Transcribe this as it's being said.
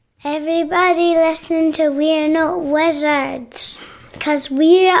Everybody listen to We're Not Wizards, because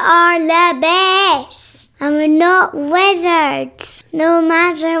we are the best, and we're not wizards, no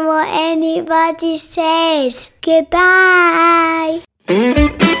matter what anybody says. Goodbye.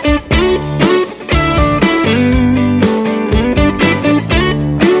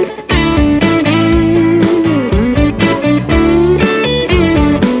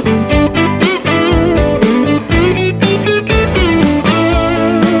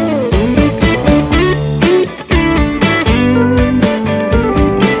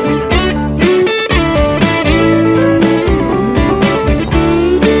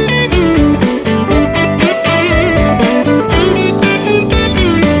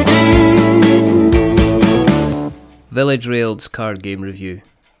 Village Rails card game review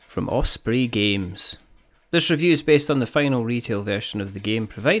from Osprey Games. This review is based on the final retail version of the game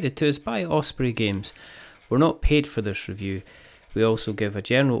provided to us by Osprey Games. We're not paid for this review. We also give a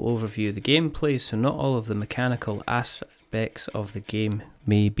general overview of the gameplay, so not all of the mechanical aspects of the game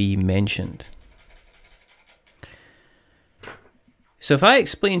may be mentioned. So if I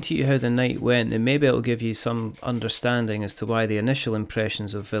explain to you how the night went, then maybe it'll give you some understanding as to why the initial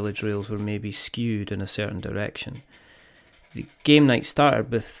impressions of Village Rails were maybe skewed in a certain direction. The game night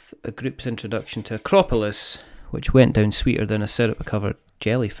started with a group's introduction to Acropolis, which went down sweeter than a syrup-covered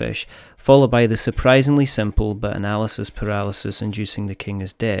jellyfish, followed by the surprisingly simple but analysis paralysis inducing The King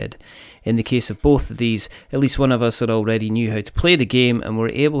is Dead. In the case of both of these, at least one of us had already knew how to play the game and were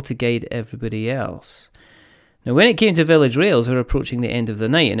able to guide everybody else. Now when it came to Village Rails, we were approaching the end of the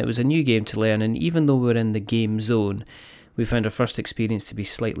night and it was a new game to learn, and even though we're in the game zone, we found our first experience to be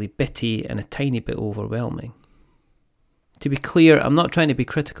slightly bitty and a tiny bit overwhelming. To be clear, I'm not trying to be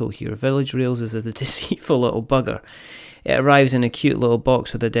critical here. Village Rails is a deceitful little bugger. It arrives in a cute little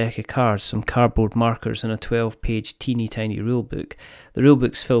box with a deck of cards, some cardboard markers and a 12-page teeny tiny rulebook. The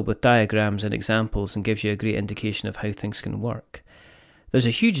rulebook's filled with diagrams and examples and gives you a great indication of how things can work. There's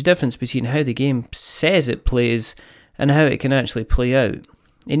a huge difference between how the game says it plays and how it can actually play out.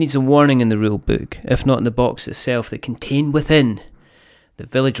 It needs a warning in the rulebook, if not in the box itself, that contained within that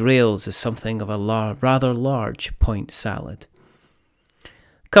Village Rails is something of a rather large point salad.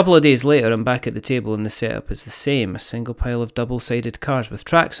 A couple of days later, I'm back at the table and the setup is the same. A single pile of double-sided cards with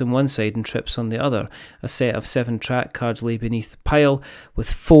tracks on one side and trips on the other. A set of 7 track cards lay beneath the pile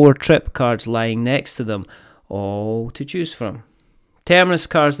with 4 trip cards lying next to them, all to choose from. Terminus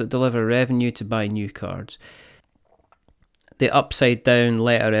cards that deliver revenue to buy new cards. The upside-down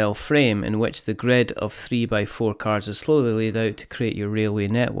letter L frame in which the grid of 3x4 cards is slowly laid out to create your railway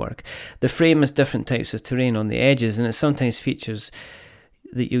network. The frame has different types of terrain on the edges, and it sometimes features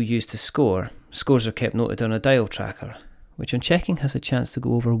that you'll use to score. Scores are kept noted on a dial tracker, which on checking has a chance to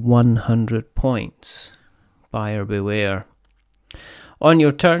go over 100 points. Buyer beware. On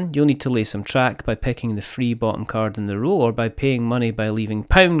your turn, you'll need to lay some track by picking the free bottom card in the row, or by paying money by leaving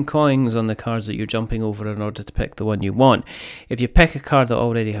pound coins on the cards that you're jumping over in order to pick the one you want. If you pick a card that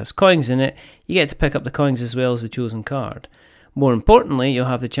already has coins in it, you get to pick up the coins as well as the chosen card. More importantly, you'll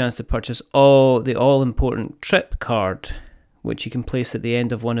have the chance to purchase the all-important trip card, which you can place at the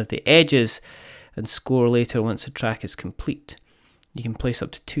end of one of the edges and score later once the track is complete. You can place up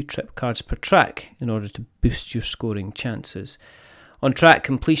to 2 trip cards per track in order to boost your scoring chances. On track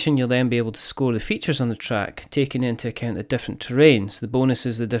completion, you'll then be able to score the features on the track, taking into account the different terrains, the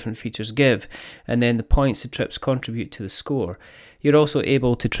bonuses the different features give, and then the points the trips contribute to the score. You're also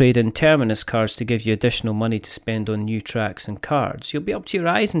able to trade in Terminus cards to give you additional money to spend on new tracks and cards. You'll be up to your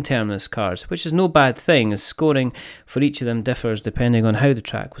eyes in Terminus cards, which is no bad thing, as scoring for each of them differs depending on how the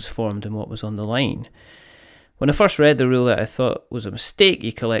track was formed and what was on the line. When I first read the rule, I thought it was a mistake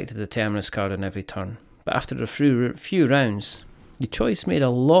you collected a Terminus card on every turn, but after a few rounds, the choice made a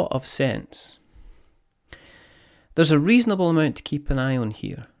lot of sense. There's a reasonable amount to keep an eye on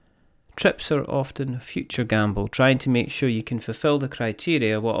here. Trips are often a future gamble, trying to make sure you can fulfill the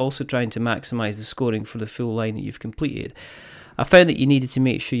criteria while also trying to maximise the scoring for the full line that you've completed. I found that you needed to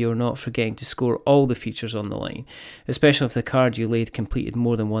make sure you're not forgetting to score all the features on the line, especially if the card you laid completed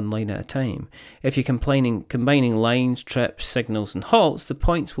more than one line at a time. If you're combining lines, trips, signals and halts, the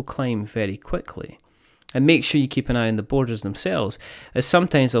points will climb very quickly. And make sure you keep an eye on the borders themselves, as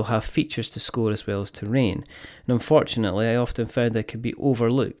sometimes they'll have features to score as well as terrain. And unfortunately, I often found they could be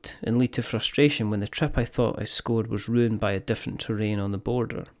overlooked and lead to frustration when the trip I thought I scored was ruined by a different terrain on the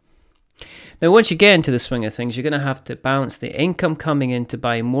border. Now, once you get into the swing of things, you're going to have to balance the income coming in to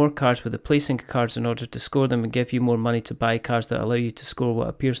buy more cards with the placing of cards in order to score them and give you more money to buy cards that allow you to score what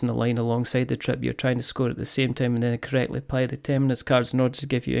appears in the line alongside the trip you're trying to score at the same time, and then correctly apply the terminus cards in order to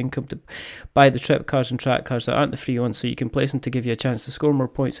give you income to buy the trip cards and track cards that aren't the free ones, so you can place them to give you a chance to score more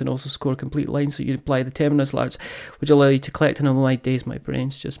points and also score complete lines, so you can apply the terminus cards, which allow you to collect. And on my days, my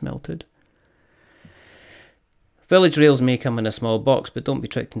brain's just melted. Village Rails may come in a small box, but don't be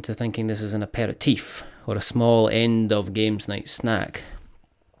tricked into thinking this is an aperitif or a small end of games night snack.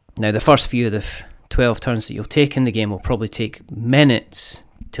 Now, the first few of the 12 turns that you'll take in the game will probably take minutes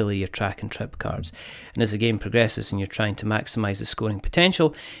to lay your track and trip cards. And as the game progresses and you're trying to maximise the scoring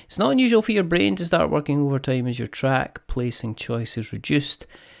potential, it's not unusual for your brain to start working overtime as your track placing choice is reduced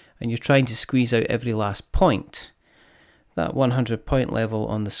and you're trying to squeeze out every last point. That 100 point level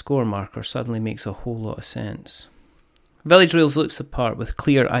on the score marker suddenly makes a whole lot of sense. Village Rails looks the part with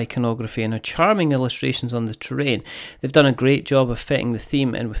clear iconography and charming illustrations on the terrain. They've done a great job of fitting the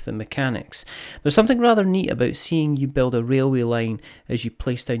theme in with the mechanics. There's something rather neat about seeing you build a railway line as you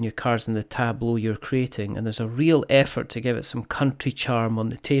place down your cards in the tableau you're creating, and there's a real effort to give it some country charm on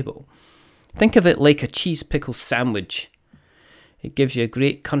the table. Think of it like a cheese pickle sandwich. It gives you a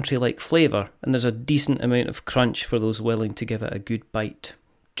great country-like flavour, and there's a decent amount of crunch for those willing to give it a good bite.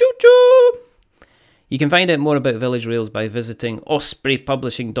 Choo-choo! You can find out more about Village Rails by visiting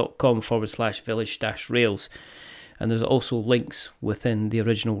ospreypublishing.com/village-rails. And there's also links within the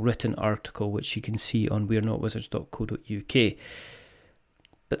original written article, which you can see on we'renotwizards.co.uk.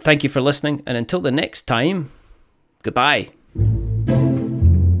 But thank you for listening, and until the next time, goodbye.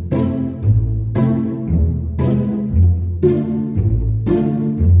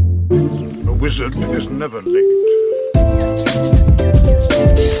 A wizard is never late.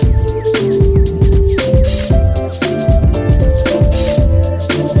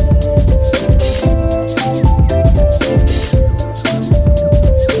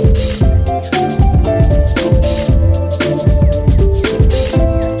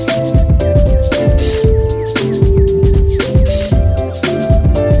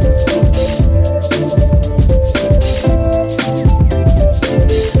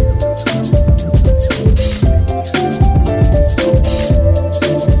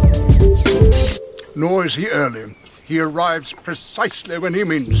 Nor is he early. He arrives precisely when he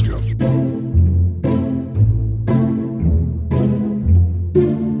means to.